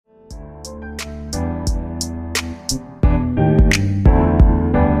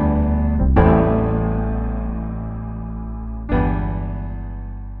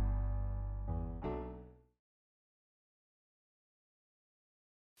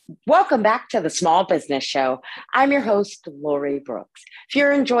Welcome back to the Small Business Show. I'm your host, Lori Brooks. If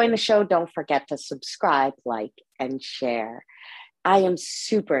you're enjoying the show, don't forget to subscribe, like, and share. I am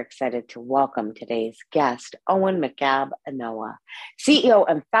super excited to welcome today's guest, Owen McGab Enaohwo, CEO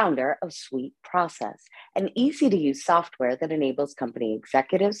and founder of Sweet Process, an easy-to-use software that enables company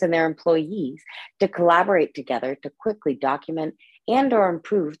executives and their employees to collaborate together to quickly document and or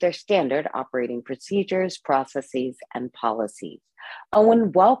improve their standard operating procedures, processes, and policies.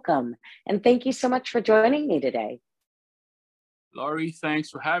 Owen, welcome, and thank you so much for joining me today. Laurie, thanks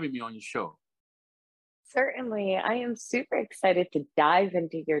for having me on your show. Certainly. I am super excited to dive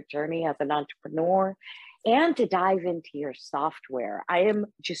into your journey as an entrepreneur and to dive into your software. I am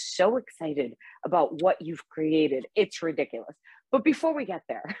just so excited about what you've created. It's ridiculous. But before we get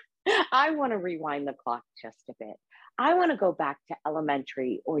there, I want to rewind the clock just a bit. I want to go back to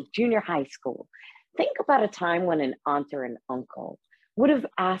elementary or junior high school. Think about a time when an aunt or an uncle would have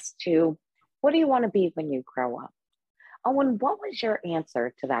asked you, what do you want to be when you grow up? Owen, what was your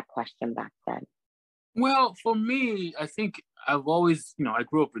answer to that question back then? Well, for me, I think I've always, I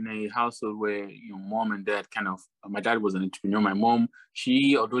grew up in a household where, mom and dad my dad was an entrepreneur. My mom,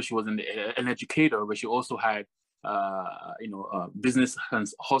 although she wasn't an educator, but she also had, business and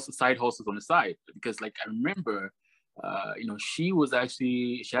side hustles on the side. Because like, I remember, she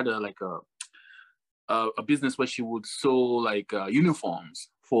had a business where she would sew like uniforms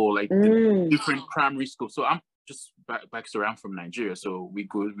for like different primary schools. So I'm just backstory. I'm from Nigeria, so we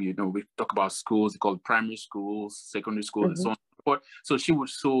talk about schools. They call it primary schools, secondary schools, and so on and so forth. So she would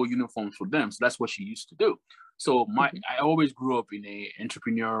sew uniforms for them. So that's what she used to do. So I always grew up in a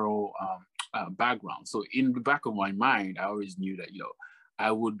entrepreneurial background. So in the back of my mind, I always knew that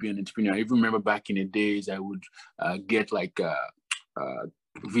I would be an entrepreneur. I even remember back in the days, I would get like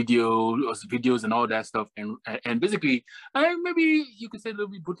videos and all that stuff, and basically maybe you could say a little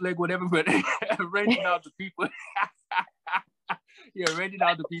bit bootleg, whatever, but renting out to people. Renting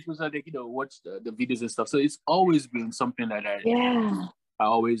out to people so they watch the videos and stuff. So it's always been something that I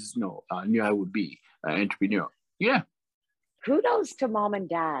always knew I would be an entrepreneur. Yeah. Kudos to mom and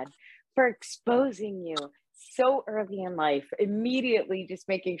dad for exposing you so early in life, immediately just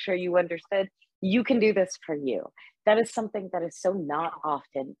making sure you understood you can do this for you. That is something that is so not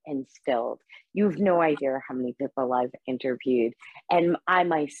often instilled. You have no idea how many people I've interviewed. And I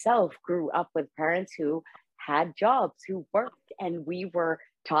myself grew up with parents who had jobs, who worked, and we were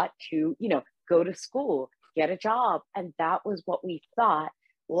taught to, go to school, get a job. And that was what we thought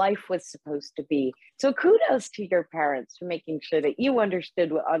life was supposed to be. So kudos to your parents for making sure that you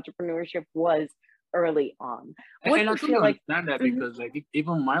understood what entrepreneurship was early on. And I totally understand that because like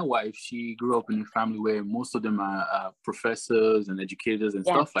even my wife, she grew up in a family where most of them are professors and educators and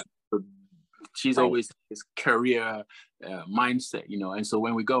stuff like that. So she's always this career mindset, and so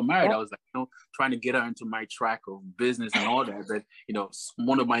when we got married, I was like, trying to get her into my track of business and all that. But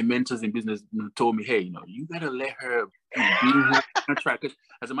one of my mentors in business told me, hey, you better let her be in her track.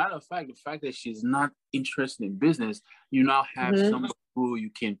 As a matter of fact, the fact that she's not interested in business, you now have somebody who you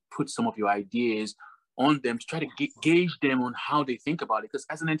can put some of your ideas on them to try to gauge them on how they think about it. Because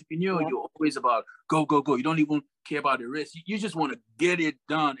as an entrepreneur, you're always about go, go, go. You don't even care about the risk. You just want to get it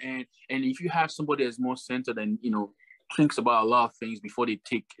done. And if you have somebody that's more centered and, thinks about a lot of things before they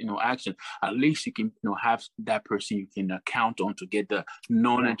take, action, at least you can, have that person you can count on to get the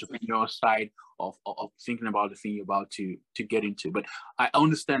non-entrepreneurial side of thinking about the thing you're about to get into. But I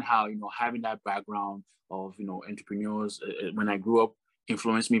understand how, having that background of, entrepreneurs when I grew up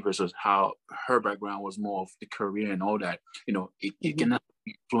influenced me versus how her background was more of the career and all that, it can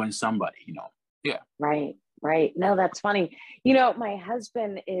influence somebody, Yeah. Right. No, that's funny. My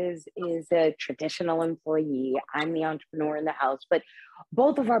husband is a traditional employee. I'm the entrepreneur in the house, but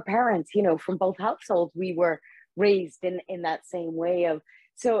both of our parents, from both households, we were raised in that same way of,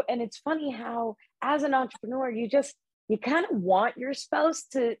 and it's funny how as an entrepreneur, you kind of want your spouse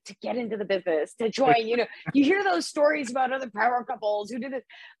to get into the business, to join, you hear those stories about other power couples who did it,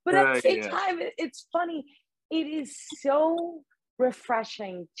 but at the same time, it's funny. It is so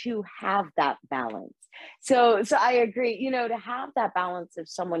refreshing to have that balance. So I agree, to have that balance of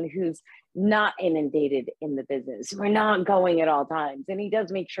someone who's not inundated in the business. We're not going at all times. And he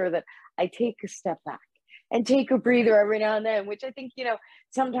does make sure that I take a step back and take a breather every now and then, which I think,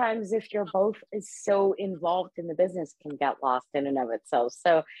 sometimes if you're both is so involved in the business can get lost in and of itself.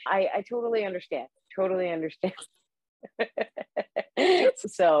 So I totally understand.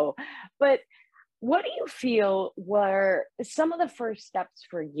 So, but what do you feel were some of the first steps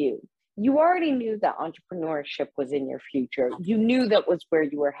for you? You already knew that entrepreneurship was in your future. You knew that was where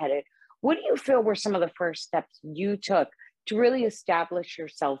you were headed. What do you feel were some of the first steps you took to really establish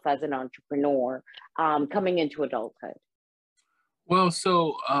yourself as an entrepreneur coming into adulthood? Well,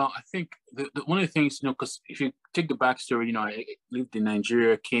 so I think one of the things, because if you take the backstory, I lived in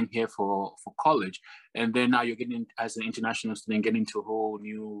Nigeria, came here for college, and then now you're getting as an international student, getting into a whole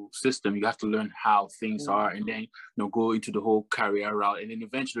new system. You have to learn how things are, and then go into the whole career route, and then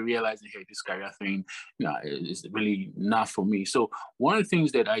eventually realizing, hey, this career thing, is really not for me. So one of the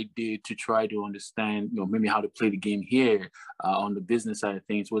things that I did to try to understand, maybe how to play the game here on the business side of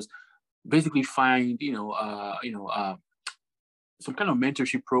things was basically find, some kind of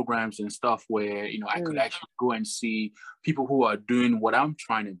mentorship programs and stuff where, I could actually go and see people who are doing what I'm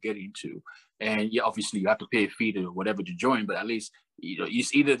trying to get into. And yeah, obviously you have to pay a fee to whatever to join, but at least,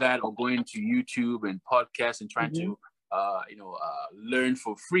 it's either that or going to YouTube and podcasts and trying to, learn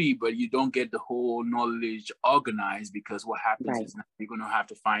for free, but you don't get the whole knowledge organized, because what happens is you're going to have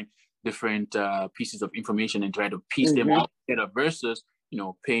to find different pieces of information and try to piece them all together versus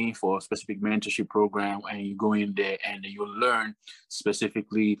paying for a specific mentorship program, and you go in there and you'll learn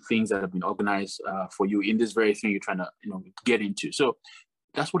specifically things that have been organized for you in this very thing you're trying to, get into. So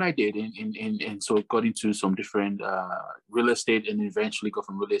that's what I did. And so I got into some different real estate, and eventually got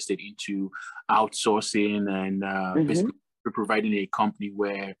from real estate into outsourcing and basically providing a company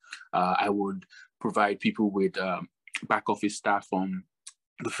where I would provide people with back office staff from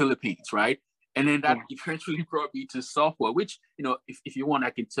the Philippines, right? And then that eventually brought me to software, which, if you want, I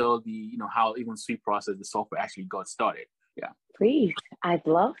can tell the, how even Sweet Process, the software actually got started. Yeah. Please. I'd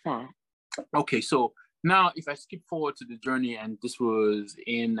love that. Okay. So now if I skip forward to the journey, and this was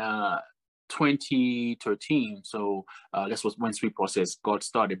in 2013. So this was when Sweet Process got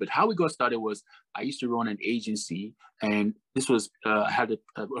started. But how we got started was I used to run an agency, and this was I had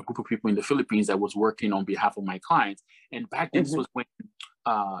a group of people in the Philippines that was working on behalf of my clients. And back then, this was when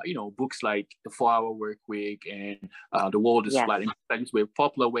books like The 4-Hour Work Week and The World is Flat, and things were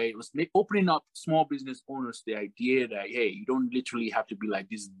popular, where it was opening up small business owners the idea that, hey, you don't literally have to be like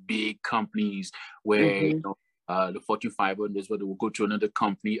these big companies where the Fortune 500 where they will go to another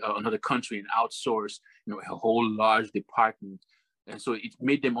company, another country, and outsource, a whole large department. And so it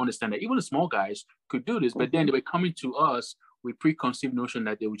made them understand that even the small guys could do this. But then they were coming to us with preconceived notion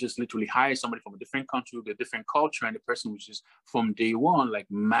that they would just literally hire somebody from a different country with a different culture, and the person was just from day one, like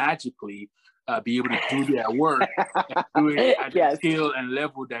magically be able to do their work and do it at the scale and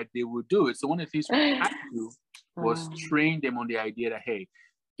level that they would do it. So one of the things we had to do was train them on the idea that, hey,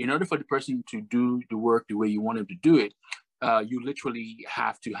 in order for the person to do the work the way you want them to do it, you literally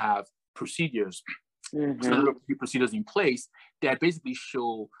have to have procedures. So there are procedures in place that basically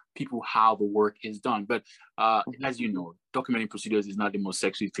show people how the work is done. But as you know, documenting procedures is not the most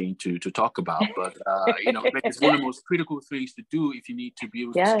sexy thing to talk about, but it's one of the most critical things to do if you need to be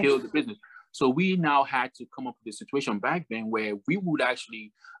able to scale the business. So we now had to come up with a situation back then where we would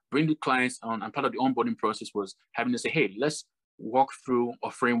actually bring the clients on, and part of the onboarding process was having to say, hey, let's walk through a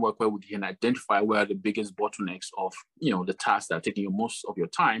framework where we can identify where are the biggest bottlenecks of the tasks that are taking you most of your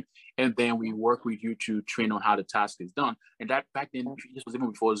time, and then we work with you to train on how the task is done. And that back then, this was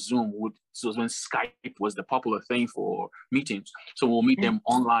even before Zoom. So it was when Skype was the popular thing for meetings. So we'll meet them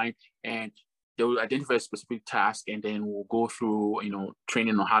online, and they will identify a specific task, and then we'll go through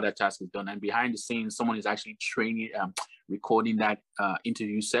training on how that task is done. And behind the scenes, someone is actually training, recording that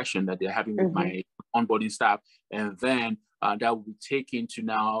interview session that they're having with my onboarding staff, and then that will be taken to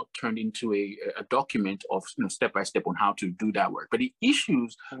now turned into a document of step by step on how to do that work. But the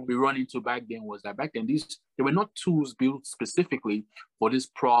issues we run into back then was that back then there were not tools built specifically for this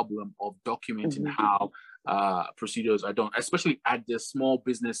problem of documenting how procedures are done, especially at the small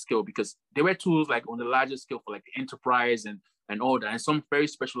business scale, because there were tools like on the larger scale for like the enterprise and all that, and some very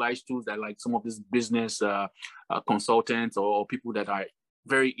specialized tools that like some of these business consultants or people that are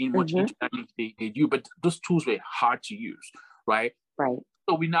very much into that they do, but those tools were hard to use, right?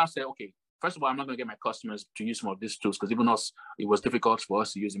 So we now say, okay, first of all, I'm not going to get my customers to use some of these tools, because even us, it was difficult for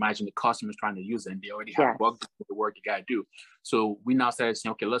us to use. Imagine the customers trying to use it, and they already have bugged the work you got to do. So we now started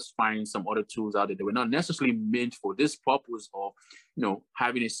saying, okay, let's find some other tools out there that were not necessarily meant for this purpose of,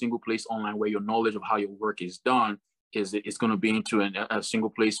 having a single place online where your knowledge of how your work is done is going to be into a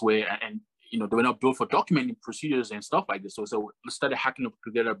single place where, and they were not built for documenting procedures and stuff like this. So let's start hacking up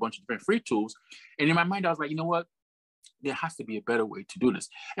together a bunch of different free tools. And in my mind, I was like, you know what? There has to be a better way to do this.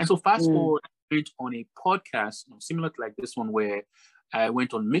 And so fast forward, I went on a podcast, similar to like this one, where I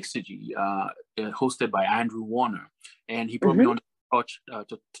went on Mixergy, hosted by Andrew Warner. And he brought me on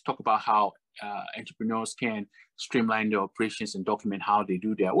to talk about how entrepreneurs can streamline their operations and document how they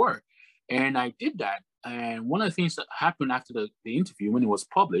do their work. And I did that. And one of the things that happened after the interview, when it was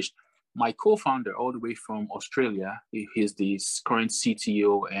published, my co-founder all the way from Australia, he's the current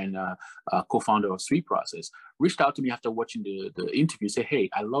CTO and co-founder of Sweet Process, reached out to me after watching the interview, say, hey,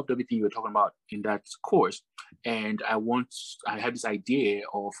 I loved everything you were talking about in that course. And I had this idea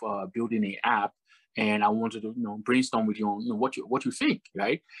of building an app, and I wanted to, brainstorm with you on what you think,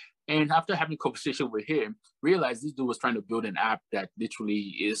 right? And after having a conversation with him, realized this dude was trying to build an app that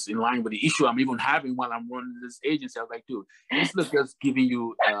literally is in line with the issue I'm even having while I'm running this agency. I was like, dude, instead of just giving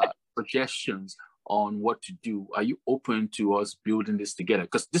you suggestions on what to do, are you open to us building this together?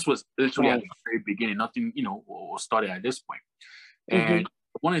 Because this was literally at the very beginning, nothing, started at this point. And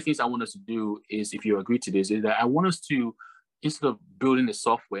one of the things I want us to do is, if you agree to this, is that I want us to, instead of building the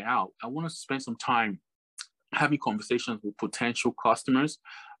software out, I want us to spend some time having conversations with potential customers,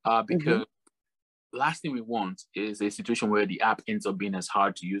 because last thing we want is a situation where the app ends up being as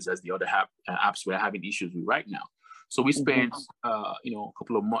hard to use as the other apps we're having issues with right now. So we spent, a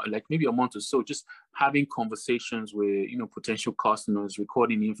couple of months, like maybe a month or so, just having conversations with, potential customers,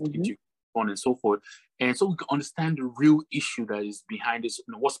 recording interviews, on and so forth. And so we can understand the real issue that is behind this,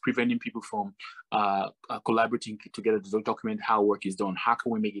 what's preventing people from collaborating together to document how work is done. How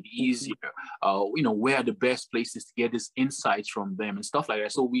can we make it easier? Where are the best places to get this insights from them and stuff like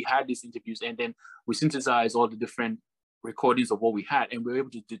that. So we had these interviews, and then we synthesized all the different recordings of what we had, and we were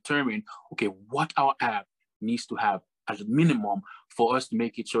able to determine, okay, what our app needs to have as a minimum for us to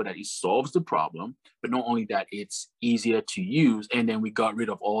make it sure that it solves the problem, but not only that, it's easier to use. And then we got rid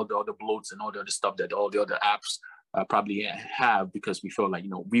of all the other bloats and all the other stuff that all the other apps probably have, because we felt like,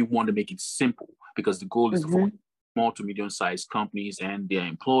 we want to make it simple, because the goal is for small to medium-sized companies and their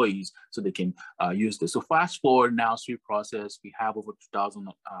employees so they can use this. So fast forward now, Sweet Process, we have over 2,000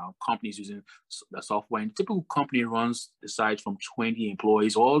 companies using the software. And a typical company runs the site from 20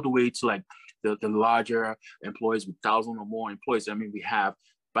 employees all the way to like the larger employees with 1,000 or more employees. I mean, we have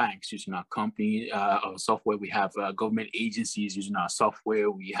banks using our company our software. We have government agencies using our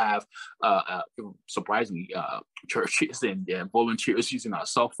software. We have, surprisingly, churches and volunteers using our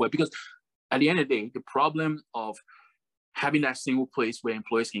software. Because at the end of the day, the problem of having that single place where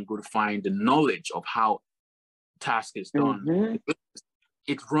employees can go to find the knowledge of how task is done,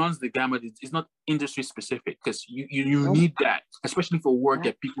 it runs the gamut. It's not industry specific, because you need that, especially for work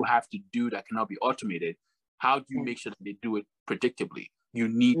that people have to do that cannot be automated. How do you make sure that they do it predictably? You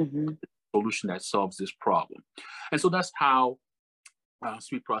need a solution that solves this problem. And so that's how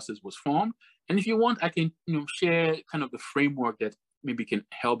Sweet Process was formed. And if you want, I can share kind of the framework that maybe can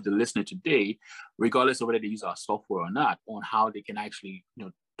help the listener today, regardless of whether they use our software or not, on how they can actually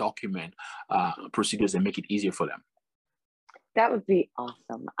document procedures and make it easier for them. That would be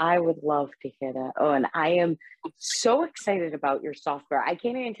awesome. I would love to hear that. Oh, and I am so excited about your software. I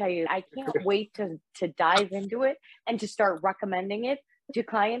can't even tell you, I can't wait to dive into it and to start recommending it to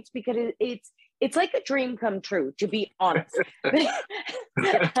clients, because it's like a dream come true, to be honest.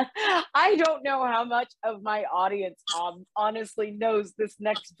 I don't know how much of my audience honestly knows this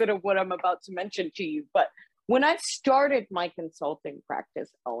next bit of what I'm about to mention to you, but when I started my consulting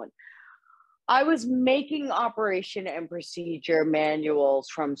practice, Owen, I was making operation and procedure manuals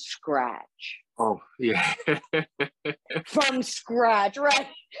from scratch. Oh, yeah. From scratch, right?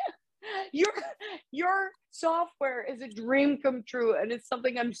 Your software is a dream come true, and it's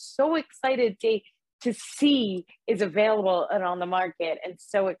something I'm so excited to see is available and on the market, and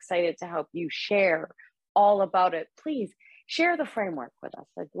so excited to help you share all about it. Please share the framework with us.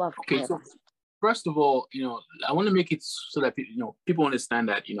 I'd love to hear that. First of all, I want to make it so that people understand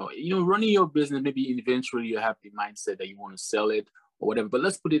that running your business, maybe eventually you have the mindset that you want to sell it or whatever. But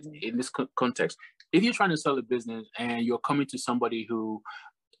let's put it in this context. If you're trying to sell a business and you're coming to somebody who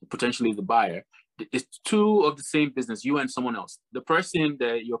potentially is the buyer, it's two of the same business, you and someone else. The person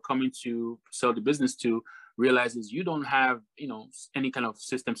that you're coming to sell the business to realizes you don't have any kind of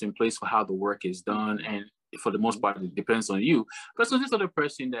systems in place for how the work is done, and for the most part, it depends on you. But so this other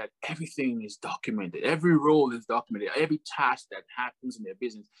person that everything is documented, every role is documented, every task that happens in their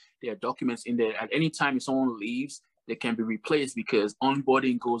business, there are documents in there. At any time if someone leaves, they can be replaced because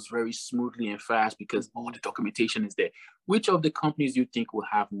onboarding goes very smoothly and fast because all the documentation is there. Which of the companies do you think will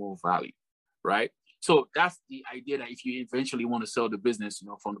have more value, right? So that's the idea, that if you eventually want to sell the business,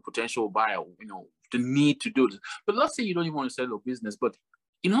 from the potential buyer, the need to do this. But let's say you don't even want to sell your business, but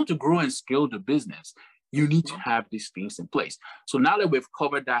in order to grow and scale the business, you need to have these things in place. So now that we've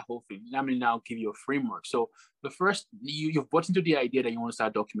covered that whole thing, let me now give you a framework. So the first, you've bought into the idea that you want to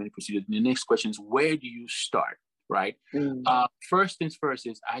start documenting procedures. The next question is, where do you start, right? First things first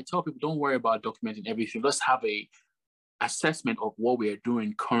is, I tell people, don't worry about documenting everything. Let's have a assessment of what we are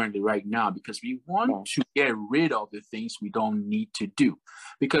doing currently right now, because we want to get rid of the things we don't need to do.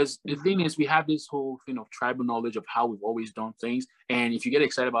 Because the thing is, we have this whole thing of tribal knowledge of how we've always done things. And if you get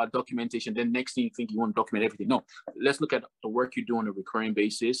excited about documentation, then next thing you think you want to document everything. No, let's look at the work you do on a recurring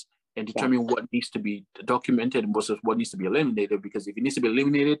basis and determine what needs to be documented versus what needs to be eliminated. Because if it needs to be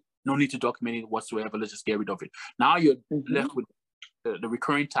eliminated, no need to document it whatsoever. Let's just get rid of it. Now you're left with the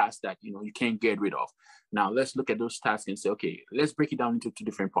recurring tasks that you can't get rid of. Now let's look at those tasks and say, okay, let's break it down into two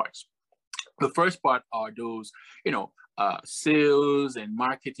different parts. The first part are those, sales and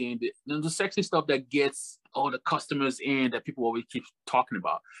marketing, the sexy stuff that gets all the customers in that people always keep talking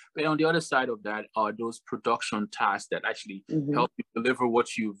about. But on the other side of that are those production tasks that actually help you deliver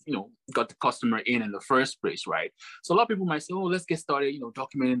what you've, got the customer in the first place, right? So a lot of people might say, oh, let's get started,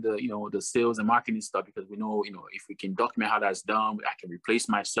 documenting the sales and marketing stuff, because we know, if we can document how that's done, I can replace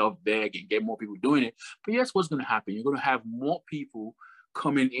myself there and get more people doing it. But yes, what's going to happen? You're going to have more people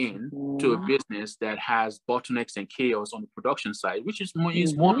coming in to a business that has bottlenecks and chaos on the production side, which is more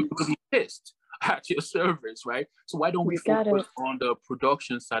people to be pissed at your service, right? So why don't we focus on the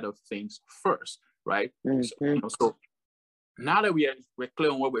production side of things first, right? So now that we're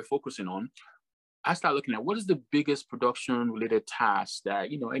clear on what we're focusing on, I start looking at what is the biggest production related task that,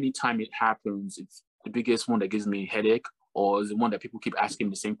 anytime it happens, it's the biggest one that gives me a headache, or is the one that people keep asking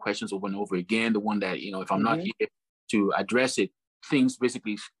the same questions over and over again, the one that, if I'm not here to address it, things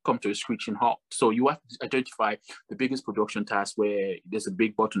basically come to a screeching halt. So you have to identify the biggest production task where there's a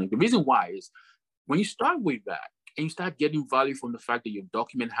big bottleneck. The reason why is when you start with that and you start getting value from the fact that you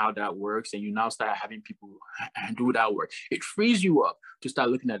document how that works, and you now start having people do that work, it frees you up to start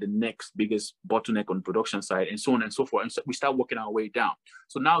looking at the next biggest bottleneck on the production side, and so on and so forth. And so we start working our way down.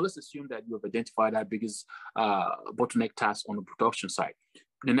 So now let's assume that you have identified that biggest bottleneck task on the production side.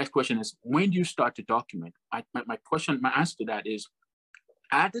 The next question is, when do you start to document? My answer to that is,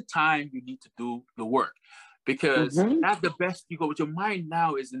 at the time you need to do the work, because that's the best. You go with your mind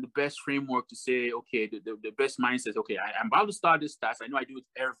now is in the best framework to say, okay, the best mind says, okay, I'm about to start this task. I know I do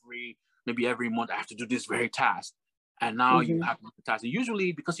it maybe every month. I have to do this very task, and now you have the task. And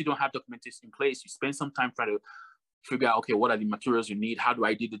usually, because you don't have documentation in place, you spend some time trying to figure out, okay, what are the materials you need? How do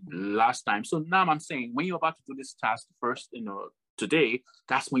I did it last time? So now I'm saying, when you're about to do this task first, today,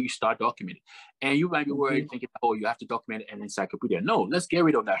 that's when you start documenting. And you might be worried, thinking, oh, you have to document an encyclopedia. No, let's get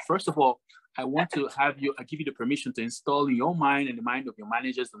rid of that. First of all, I want to give you the permission to install in your mind and the mind of your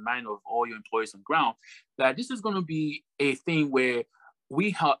managers, the mind of all your employees on ground, that this is going to be a thing where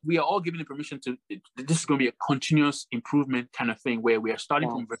we are all given the permission to, this is going to be a continuous improvement kind of thing, where we are starting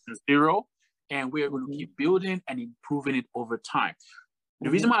from version 0, and we're going to keep building and improving it over time. The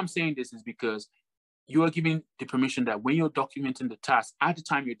reason why I'm saying this is because you are giving the permission that when you're documenting the task, at the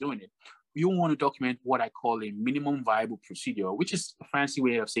time you're doing it, you want to document what I call a minimum viable procedure, which is a fancy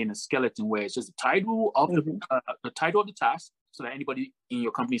way of saying a skeleton, where it's just the title of the title of the task, so that anybody in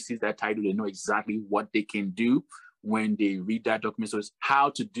your company sees that title, they know exactly what they can do when they read that document. So it's how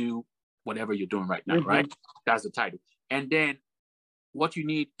to do whatever you're doing right now, right? That's the title. And then what you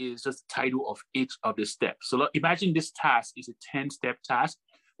need is just the title of each of the steps. So imagine this task is a 10-step task.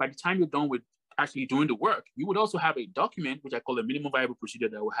 By the time you're done with actually doing the work, you would also have a document, which I call a minimum viable procedure,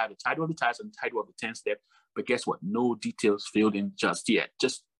 that will have the title of the task and the title of the 10 step. But guess what? No details filled in just yet,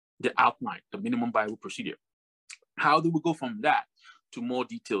 just the outline, the minimum viable procedure. How do we go from that to more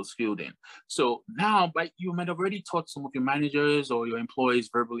details filled in? So now, you might have already taught some of your managers or your employees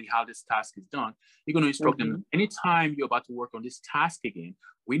verbally how this task is done. You're going to instruct them, anytime you're about to work on this task again,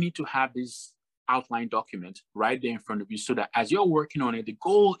 we need to have this outline document right there in front of you, so that as you're working on it, the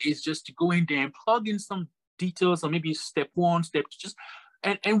goal is just to go in there and plug in some details, or maybe step 1, step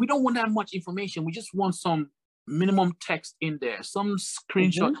 2, and we don't want that much information. We just want some minimum text in there, some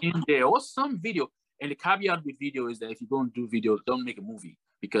screenshot in there, or some video. And the caveat with video is that if you don't do video, don't make a movie,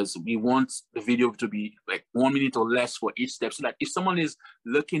 because we want the video to be like 1 minute or less for each step, so that if someone is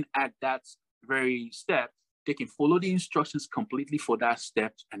looking at that very step, they can follow the instructions completely for that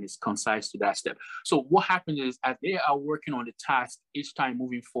step, and it's concise to that step. So what happens is, as they are working on the task each time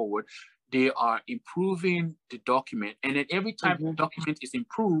moving forward, they are improving the document. And then every time the document is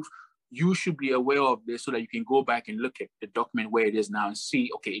improved, you should be aware of this, so that you can go back and look at the document where it is now and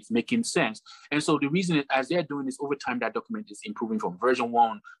see, okay, it's making sense. And so the reason is, as they're doing this over time, that document is improving from version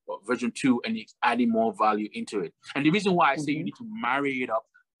 1 or version 2, and it's adding more value into it. And the reason why I say you need to marry it up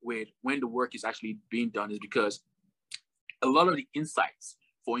with when the work is actually being done is because a lot of the insights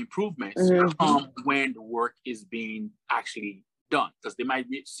for improvements come when the work is being actually done. Because they might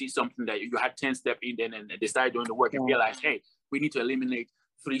see something that you had 10 steps in, then and they start doing the work and realize, hey, we need to eliminate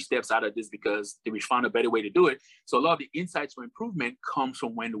 3 steps out of this because we found a better way to do it. So a lot of the insights for improvement comes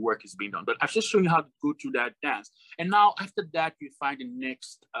from when the work is being done. But I've just shown you how to go through that dance. And now after that, you find the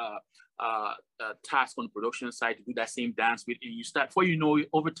next task on the production side to do that same dance with, and you start, before you know,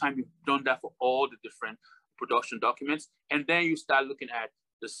 over time, you've done that for all the different production documents. And then you start looking at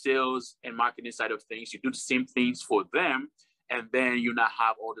the sales and marketing side of things. You do the same things for them. And then you now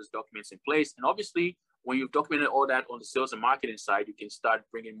have all those documents in place. And obviously, when you've documented all that on the sales and marketing side, you can start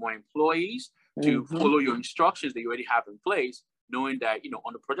bringing more employees to follow your instructions that you already have in place, knowing that, you know,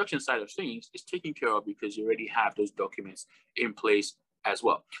 on the production side of things, it's taken care of because you already have those documents in place as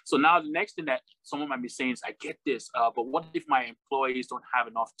well. So now the next thing that someone might be saying is, I get this, but what if my employees don't have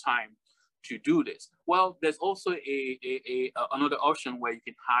enough time to do this? Well, there's also another option where you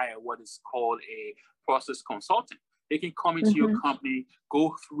can hire what is called a process consultant. They can come into your company,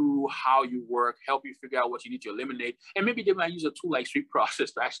 go through how you work, help you figure out what you need to eliminate. And maybe they might use a tool like Street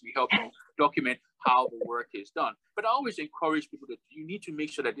Process to actually help you document how the work is done. But I always encourage people that you need to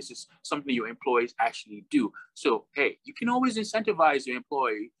make sure that this is something your employees actually do. So, hey, you can always incentivize your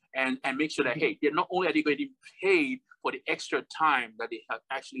employee and make sure that, hey, they're not only are they going to be paid for the extra time that they have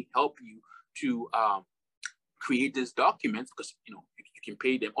actually help you to create these documents, because, you know, you can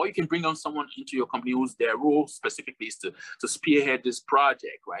pay them, or you can bring on someone into your company whose their role specifically is to spearhead this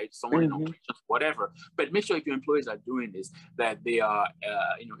project, right? Someone in operations, whatever. But make sure if your employees are doing this, that they are,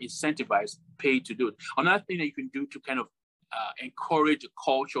 incentivized, paid to do it. Another thing that you can do to kind of encourage a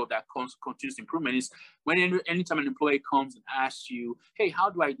culture that continuous improvement is when anytime an employee comes and asks you, hey,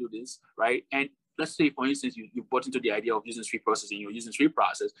 how do I do this, right? And let's say, for instance, you bought into the idea of using Street Process and you're using Street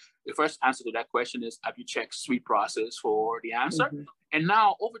Process. The first answer to that question is, have you checked Street Process for the answer? And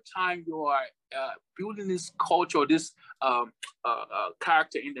now, over time, you are building this culture, this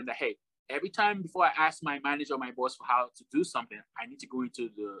character in them that, hey, every time before I ask my manager or my boss for how to do something, I need to go into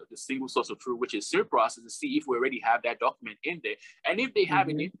the single source of truth, which is Street Process, to see if we already have that document in there. And if they have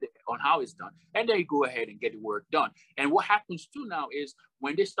it in there on how it's done, and then you go ahead and get the work done. And what happens too now is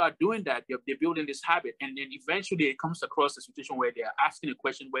when they start doing that, they're building this habit. And then eventually it comes across a situation where they're asking a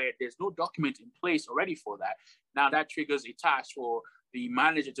question where there's no document in place already for that. Now that triggers a task for the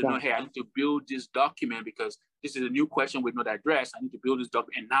manager to know, hey, I need to build this document because this is a new question with no address. I need to build this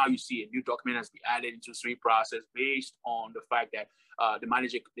document. And now you see a new document has been added into Street Process based on the fact that the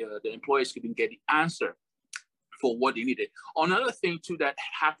manager, the employees couldn't get the answer for what they needed. Another thing too that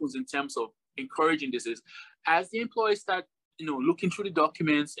happens in terms of encouraging this is, as the employees start, looking through the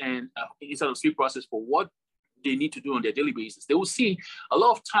documents and inside of Street Process for what they need to do on their daily basis, they will see a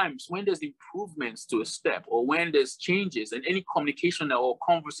lot of times when there's improvements to a step or when there's changes and any communication or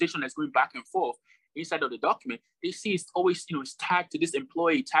conversation that's going back and forth inside of the document, they see it's always, it's tagged to this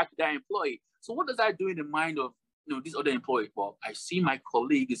employee, tagged to that employee. So what does that do in the mind of, this other employee? Well, I see my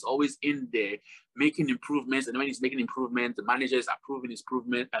colleague is always in there making improvements, and when he's making improvements, the manager is approving his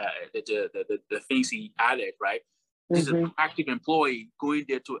improvement, the things he added, right? This is an active employee going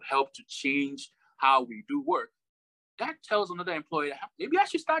there to help to change how we do work. That tells another employee, maybe I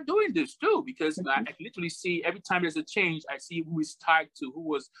should start doing this too, because I can literally see every time there's a change, I see who is tagged to, who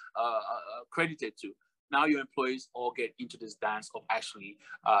was credited to. Now your employees all get into this dance of actually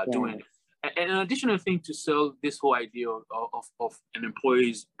doing it. And an additional thing to sell this whole idea of an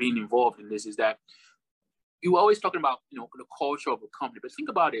employees being involved in this is that you're always talking about, the culture of a company, but think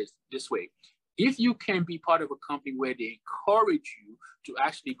about it this way. If you can be part of a company where they encourage you to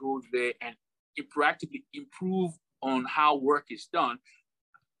actually go there and practically improve on how work is done,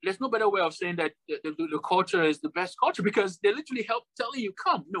 there's no better way of saying that the culture is the best culture, because they literally help telling you,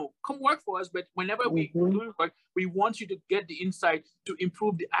 come work for us. But whenever we do work, we want you to get the insight to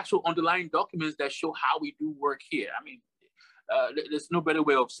improve the actual underlying documents that show how we do work here. I mean, there's no better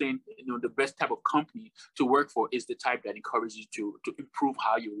way of saying, the best type of company to work for is the type that encourages you to improve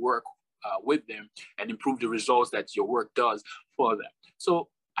how you work with them and improve the results that your work does for them. So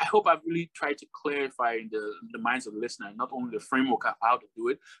I hope I've really tried to clarify in the minds of the listener, not only the framework of how to do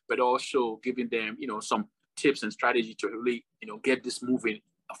it, but also giving them, some tips and strategy to really, get this moving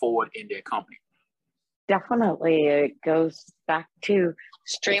forward in their company. Definitely. It goes back to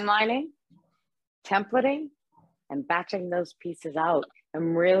streamlining, templating, and batching those pieces out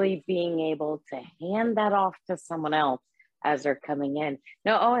and really being able to hand that off to someone else as they're coming in.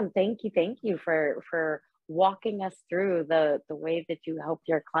 No, Owen, thank you for walking us through the way that you help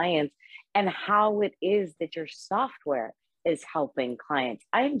your clients and how it is that your software is helping clients.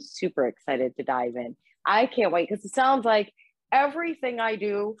 I'm super excited to dive in. I can't wait, because it sounds like everything I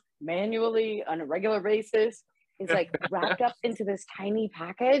do manually on a regular basis is like wrapped up into this tiny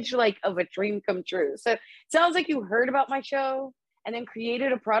package, like of a dream come true. So it sounds like you heard about my show and then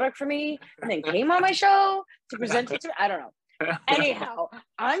created a product for me and then came on my show to present it to me. I don't know. Anyhow,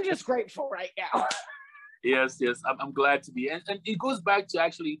 I'm just grateful right now. Yes, I'm glad to be. And it goes back to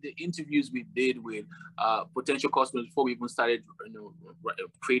actually the interviews we did with potential customers before we even started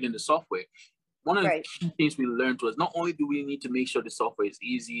creating the software. One of the key things we learned was not only do we need to make sure the software is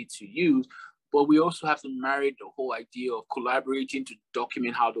easy to use, but we also have to marry the whole idea of collaborating to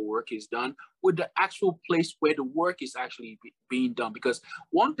document how the work is done with the actual place where the work is actually being done. Because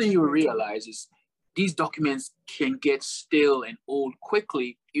one thing you realize is these documents can get stale and old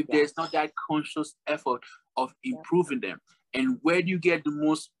quickly if there's not that conscious effort of improving them. And where do you get the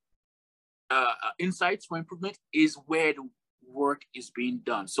most insights for improvement is where the work is being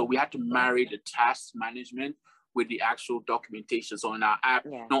done. So we had to marry the task management with the actual documentation. So in our app,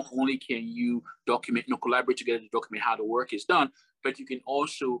 not only can you document, collaborate together to document how the work is done, but you can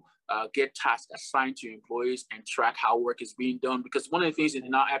also get tasks assigned to your employees and track how work is being done. Because one of the things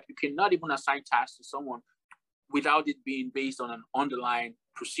in our app, you cannot even assign tasks to someone without it being based on an underlying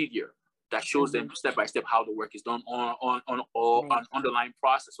procedure that shows them step by step how the work is done on an underlying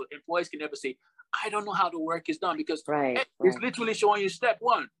process. So employees can never say, I don't know how the work is done, because it's literally showing you step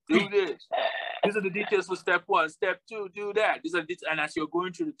one, do this. These are the details for step one. Step two, do that. And as you're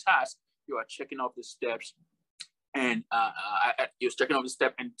going through the task, you are checking off the steps, and you're checking off the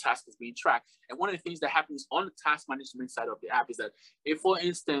step, and the task is being tracked. And one of the things that happens on the task management side of the app is that if, for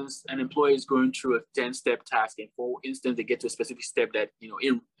instance, an employee is going through a 10-step task, and for instance, they get to a specific step that,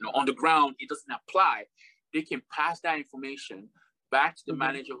 on the ground, it doesn't apply, they can pass that information back to the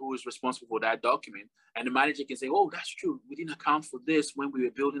manager who is responsible for that document. And the manager can say, oh, that's true. We didn't account for this when we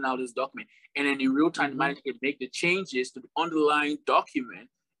were building out this document. And then in real time, the manager can make the changes to the underlying document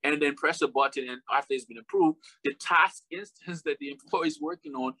and then press a button. And after it's been approved, the task instance that the employee is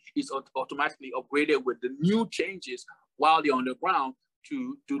working on is automatically upgraded with the new changes while they're on the ground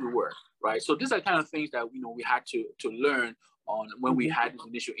to do the work, right? So these are kind of things that, we had to learn on when we had these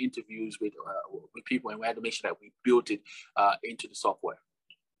initial interviews with people, and we had to make sure that we built it into the software.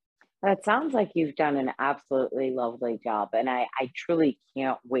 That sounds like you've done an absolutely lovely job. And I truly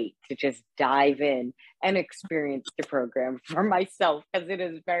can't wait to just dive in and experience the program for myself, because it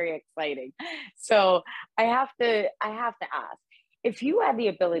is very exciting. So I have to ask, if you had the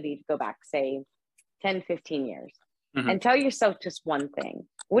ability to go back, say 10, 15 years and tell yourself just one thing,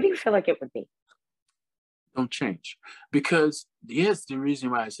 what do you feel like it would be? Don't change. Because yes, the reason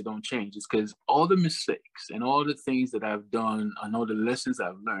why I say don't change is because all the mistakes and all the things that I've done and all the lessons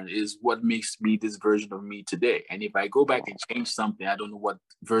I've learned is what makes me this version of me today. And if I go back and change something, I don't know what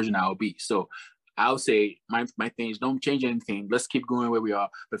version I'll be. So I'll say my thing is don't change anything. Let's keep going where we are,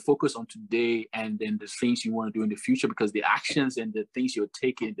 but focus on today and then the things you want to do in the future, because the actions and the things you're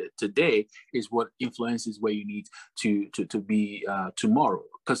taking today is what influences where you need to be tomorrow.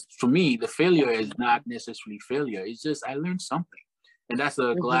 Because for me, the failure is not necessarily failure. It's just I learned something. And that's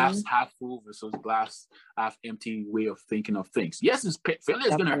a glass half full versus glass half empty way of thinking of things. Yes, failure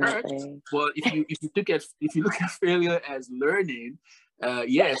is going to hurt. But if you look at failure as learning,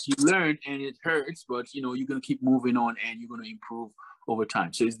 yes, you learn and it hurts, but you're going to keep moving on and you're going to improve over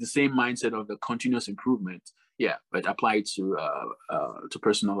time. So it's the same mindset of the continuous improvement. Yeah, but apply it to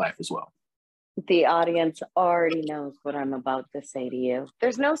personal life as well. The audience already knows what I'm about to say to you.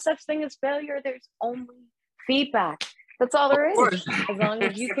 There's no such thing as failure. There's only feedback. That's all there is. As long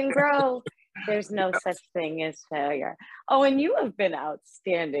as you can grow, there's no such thing as failure. Oh, and you have been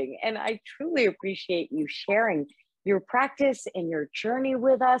outstanding. And I truly appreciate you sharing your practice and your journey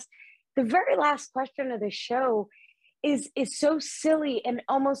with us. The very last question of the show is so silly and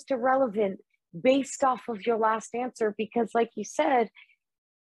almost irrelevant based off of your last answer, because like you said,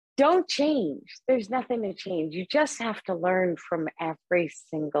 don't change. There's nothing to change. You just have to learn from every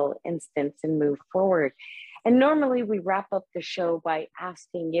single instance and move forward. And normally we wrap up the show by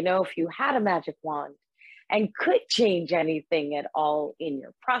asking, if you had a magic wand and could change anything at all in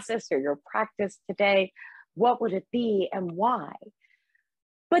your process or your practice today, what would it be and why?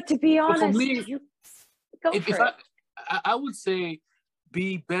 But to be honest, I would say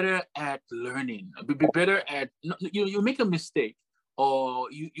be better at learning. Be better at, you make a mistake, or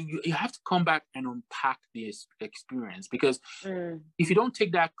you have to come back and unpack this experience, because if you don't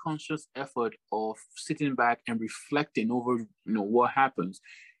take that conscious effort of sitting back and reflecting over what happens,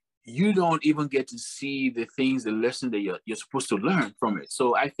 you don't even get to see the lesson that you're supposed to learn from it.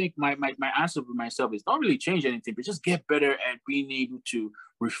 So I think my answer for myself is don't really change anything, but just get better at being able to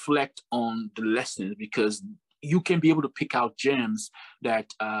reflect on the lessons, because you can be able to pick out gems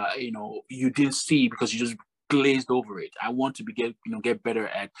that you didn't see because you just glazed over it. I want to get better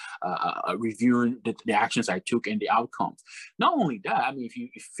at reviewing the actions I took and the outcomes. Not only that, I mean,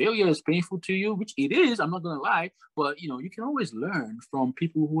 if failure is painful to you, which it is, I'm not going to lie, but you can always learn from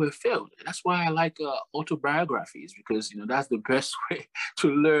people who have failed. That's why I like autobiographies, because that's the best way to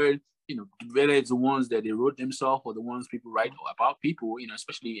learn. Whether it's the ones that they wrote themselves or the ones people write about people,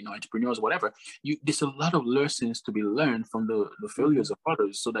 especially entrepreneurs or whatever. There's a lot of lessons to be learned from the failures of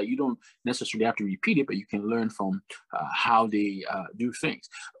others, so that you don't necessarily have to repeat it, but you can learn from how they do things.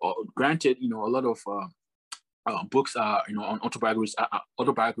 Granted, a lot of books are on autobiographies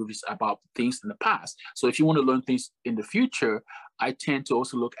about things in the past. So if you want to learn things in the future, I tend to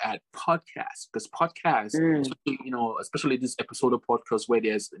also look at podcasts, because podcasts, especially this episode of podcast where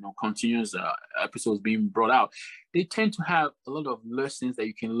there's continuous episodes being brought out, they tend to have a lot of lessons that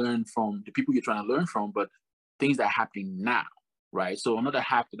you can learn from the people you're trying to learn from, but things that are happening now. Right. So another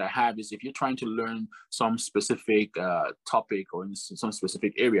hack that I have is, if you're trying to learn some specific topic or in some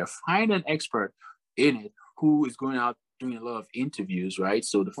specific area, find an expert in it who is going out doing a lot of interviews, right?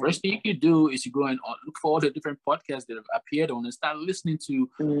 So the first thing you do is you go and look for all the different podcasts that have appeared on and start listening to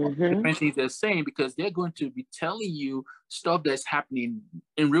different things they're saying, because they're going to be telling you stuff that's happening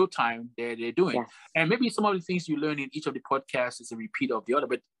in real time that they're doing. Yeah. And maybe some of the things you learn in each of the podcasts is a repeat of the other,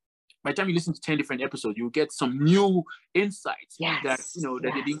 but by the time you listen to 10 different episodes, you'll get some new insights that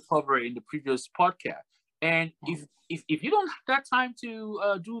they didn't cover in the previous podcast. And if you don't have that time to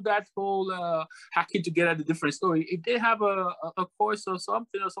do that whole hacking together the different story, if they have a course or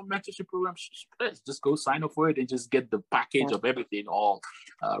something or some mentorship program, just go sign up for it and just get the package of everything all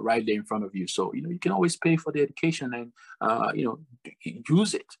right there in front of you. So you can always pay for the education and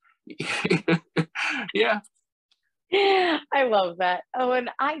use it. Yeah. I love that. Owen,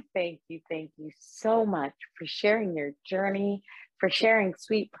 I thank you so much for sharing your journey, for sharing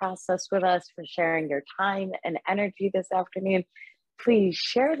Sweet Process with us, for sharing your time and energy this afternoon. Please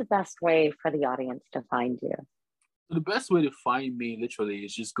share the best way for the audience to find you. The best way to find me, literally,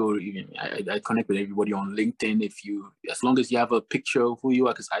 is just go. I connect with everybody on LinkedIn. As long as you have a picture of who you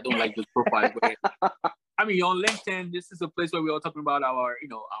are, because I don't like this profile. I mean, on LinkedIn, this is a place where we're all talking about our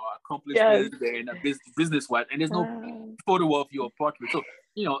accomplishments and business-wise, and there's no photo of your portrait. So,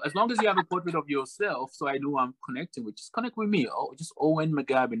 as long as you have a portrait of yourself, so I know I'm connecting with, just connect with me. Just Owen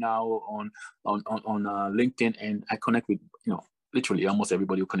McGab now on LinkedIn, and I connect with, literally almost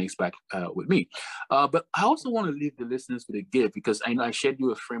everybody who connects back with me. But I also want to leave the listeners with a gift, because I know I shared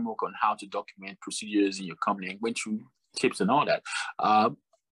you a framework on how to document procedures in your company and went through tips and all that.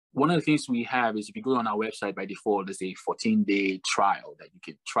 One of the things we have is, if you go on our website, by default, there's a 14-day trial that you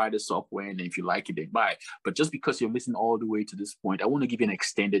can try the software, and if you like it, then buy. But just because you're listening all the way to this point, I want to give you an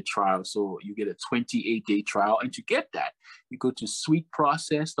extended trial. So you get a 28-day trial. And to get that, you go to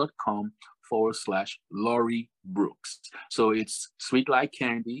sweetprocess.com/Laurie Brooks. So it's sweet like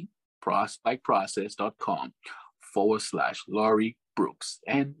candy, process.com/Laurie Brooks.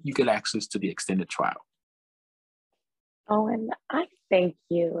 And you get access to the extended trial. Owen, I thank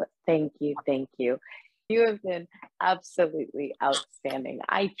you. You have been absolutely outstanding.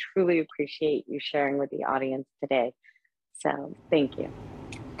 I truly appreciate you sharing with the audience today. So thank you.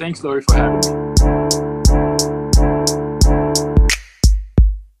 Thanks, Laurie, for having me.